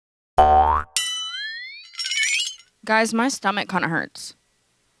Guys, my stomach kind of hurts.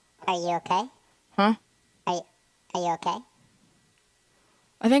 Are you okay? Huh? Are you okay?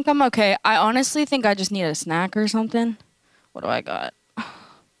 I think I'm okay. I honestly think I just need a snack or something. What do I got?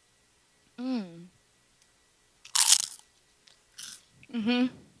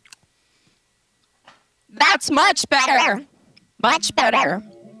 That's much better. Much better.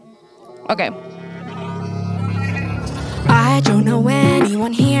 Okay. I don't know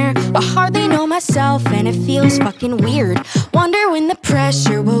anyone here. I hardly know myself and it feels fucking weird. Wonder when the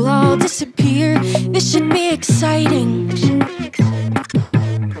pressure will all disappear. This should be exciting.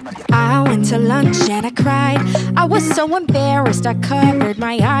 I went to lunch and I cried. I was so embarrassed I covered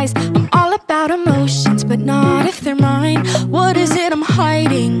my eyes. I'm all about emotions, but not if they're mine. What is it I'm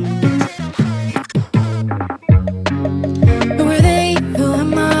hiding? Who are they? Who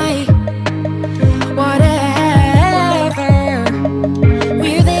am I? Whatever.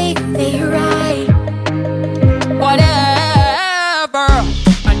 We're they're right. Whatever.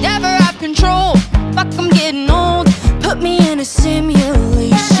 I never have control. Fuck, I'm getting old. Put me in a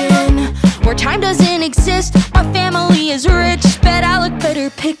simulation where time doesn't exist. My family is rich, bet I look better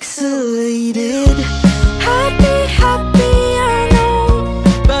pixelated. I'd be happy, I know,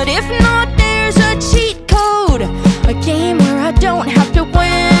 but if not, there's a cheat code, a game where I don't have to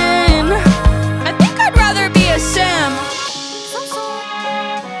win. I think I'd rather be a sim.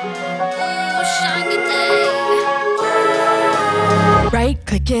 Right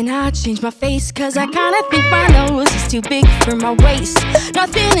click and I change my face, cause I kinda think my nose is too big for my waist.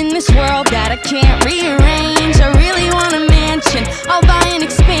 Nothing in this world that I can't rearrange. I really want a mansion, I'll buy an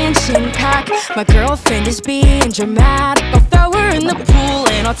expansion pack. My girlfriend is being dramatic, I'll throw her in the pool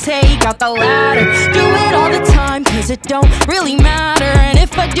and I'll take out the ladder. Do it all the time cause it don't really matter, and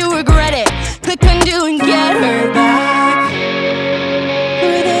if I do regret it, click undo and get her back. Who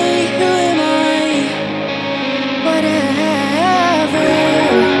are they? Who am I? Whatever.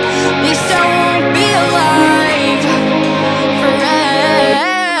 At least I won't be alive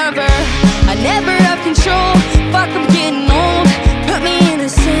forever. I never have control. Fuck, I'm getting old. Put me in a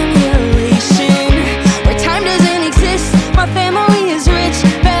simulation where time doesn't exist. My family is rich,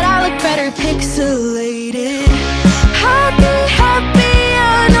 bet I look better pixelated. I'd be happy,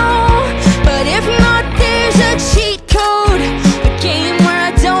 I know, but if not, there's a cheat code, a game where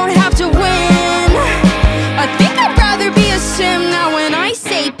I don't have to win. I think I'd rather be a sim. Now when I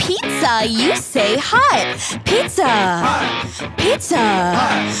say pizza, you say hut. Pizza, pizza.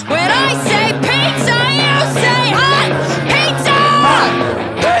 When I say pizza, you say hut. Pizza,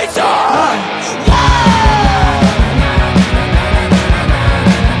 pizza.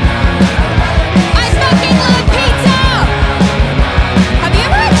 I fucking love pizza. Have you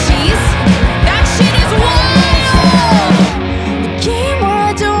ever had cheese? That shit is wild. A game where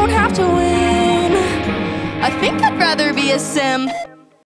I don't have to win. I think I'd rather be a sim.